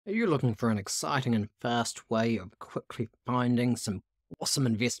Are you looking for an exciting and fast way of quickly finding some awesome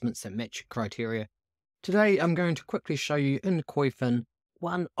investments that match your criteria? Today, I'm going to quickly show you in Koifin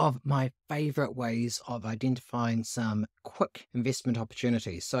one of my favorite ways of identifying some quick investment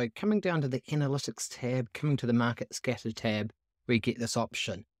opportunities. So, coming down to the analytics tab, coming to the market scatter tab, we get this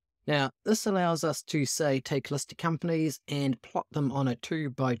option. Now, this allows us to say take listed companies and plot them on a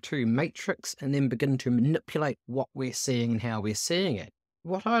 2 by 2 matrix and then begin to manipulate what we're seeing and how we're seeing it.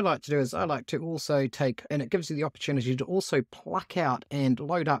 What I like to do is I like to also take, and it gives you the opportunity to also pluck out and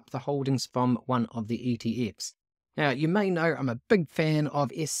load up the holdings from one of the ETFs. Now, you may know I'm a big fan of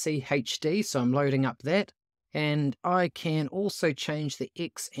SCHD, so I'm loading up that. And I can also change the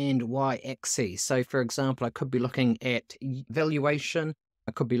X and Y axes. So, for example, I could be looking at valuation,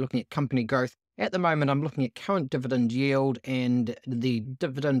 I could be looking at company growth. At the moment, I'm looking at current dividend yield and the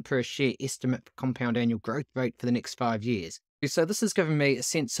dividend per share estimate for compound annual growth rate for the next 5 years. So this is giving me a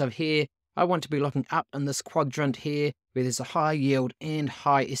sense of here, I want to be looking up in this quadrant here where there's a high yield and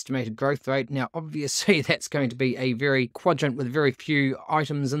high estimated growth rate. Now, obviously, that's going to be a very quadrant with very few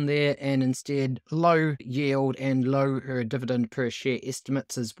items in there, and instead low yield and low dividend per share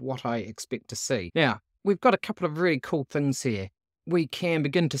estimates is what I expect to see. Now, we've got a couple of really cool things here. We can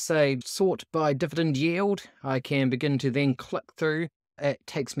begin to say sort by dividend yield. I can begin to then click through. It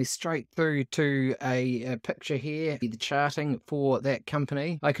takes me straight through to a picture here, the charting for that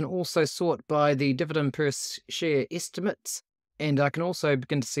company. I can also sort by the dividend per share estimates, and I can also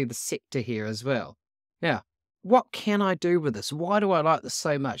begin to see the sector here as well. Now, what can I do with this? Why do I like this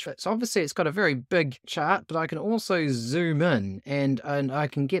so much? It's obviously it's got a very big chart, but I can also zoom in and I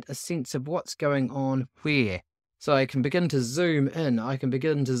can get a sense of what's going on where. So I can begin to zoom in,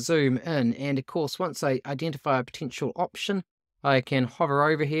 and of course, once I identify a potential option, I can hover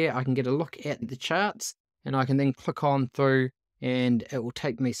over here, I can get a look at the charts, and I can then click on through, and it will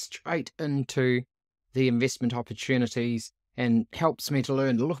take me straight into the investment opportunities and helps me to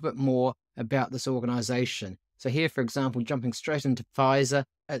learn a little bit more about this organization. So here, for example, jumping straight into Pfizer,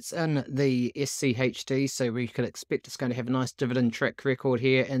 it's in the SCHD, so we could expect it's going to have a nice dividend track record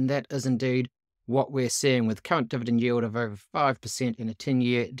here, and that is indeed what we're seeing with current dividend yield of over 5% and a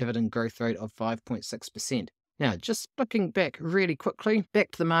 10-year dividend growth rate of 5.6%. Now, just looking back really quickly,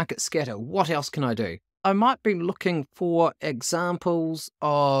 back to the market scatter, what else can I do? I might be looking for examples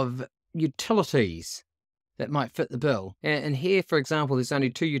of utilities that might fit the bill. And here, for example, there's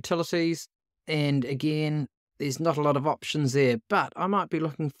only 2 utilities, and again, there's not a lot of options there, but I might be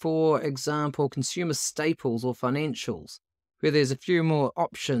looking for example, consumer staples or financials, where there's a few more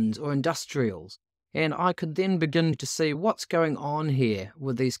options, or industrials. And I could then begin to see what's going on here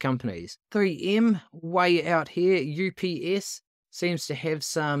with these companies. 3M, way out here, UPS, seems to have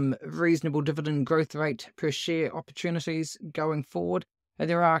some reasonable dividend growth rate per share opportunities going forward. And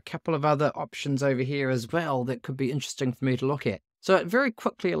there are a couple of other options over here as well that could be interesting for me to look at. So it very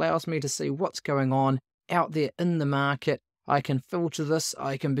quickly allows me to see what's going on out there in the market. I can filter this.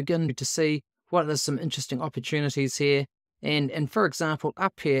 I can begin to see what are some interesting opportunities here. And for example,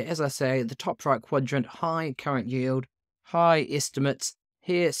 up here, as I say, the top right quadrant, high current yield, high estimates.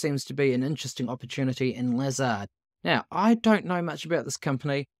 Here seems to be an interesting opportunity in Lazard. Now, I don't know much about this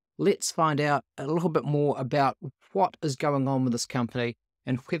company. Let's find out a little bit more about what is going on with this company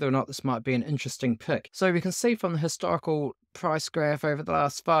and whether or not this might be an interesting pick. So we can see from the historical price graph over the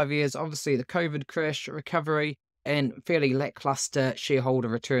last 5 years, obviously the COVID crash, recovery, and fairly lackluster shareholder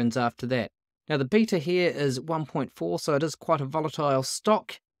returns after that. Now, the beta here is 1.4, so it is quite a volatile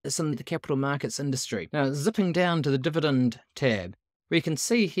stock. It's in the capital markets industry. Now, zipping down to the dividend tab, we can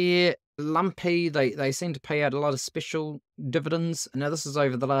see here lumpy. They seem to pay out a lot of special dividends. Now, this is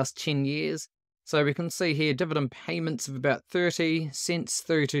over the last 10 years. So we can see here dividend payments of about 30 cents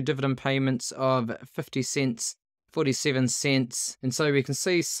through to dividend payments of 50 cents, 47 cents. And so we can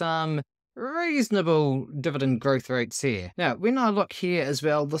see some reasonable dividend growth rates here. Now, when I look here as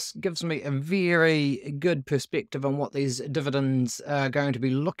well, this gives me a very good perspective on what these dividends are going to be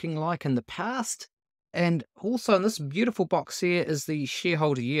looking like in the past. And also in this beautiful box here is the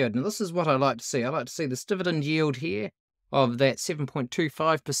shareholder yield. Now, this is what I like to see. I like to see this dividend yield here of that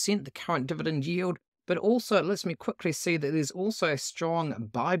 7.25%, the current dividend yield. But also it lets me quickly see that there's also a strong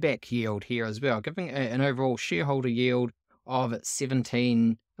buyback yield here as well, giving an overall shareholder yield of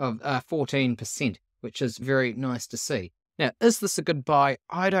 14%, which is very nice to see. Now, is this a good buy?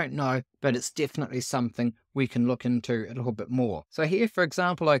 I don't know, but it's definitely something we can look into a little bit more. So here, for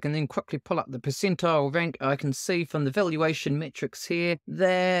example, I can then quickly pull up the percentile rank. I can see from the valuation metrics here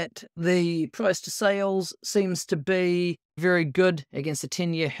that the price to sales seems to be very good against the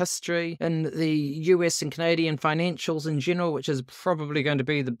 10-year history in the US and Canadian financials in general, which is probably going to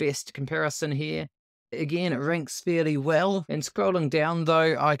be the best comparison here. Again, it ranks fairly well. And scrolling down,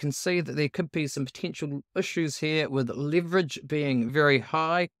 though, I can see that there could be some potential issues here with leverage being very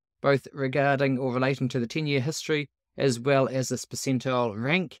high, both regarding or relating to the 10-year history, as well as this percentile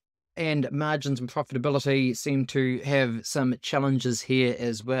rank. And margins and profitability seem to have some challenges here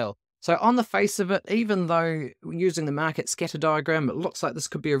as well. So on the face of it, even though using the market scatter diagram, it looks like this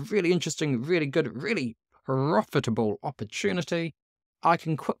could be a really interesting, really good, really profitable opportunity, I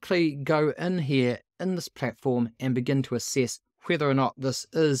can quickly go in here in this platform and begin to assess whether or not this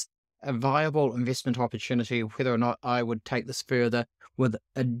is a viable investment opportunity, whether or not I would take this further with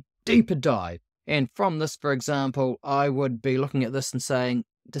a deeper dive. And from this, for example, I would be looking at this and saying,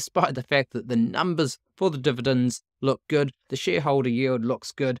 despite the fact that the numbers for the dividends look good, the shareholder yield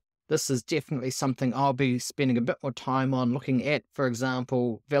looks good, this is definitely something I'll be spending a bit more time on looking at, for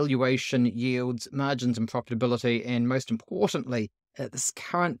example, valuation, yields, margins and profitability, and most importantly, at this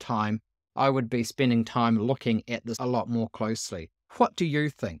current time, I would be spending time looking at this a lot more closely. What do you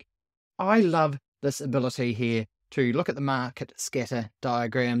think? I love this ability here to look at the market scatter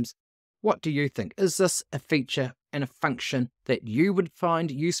diagrams. What do you think? Is this a feature and a function that you would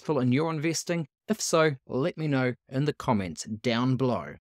find useful in your investing? If so, let me know in the comments down below.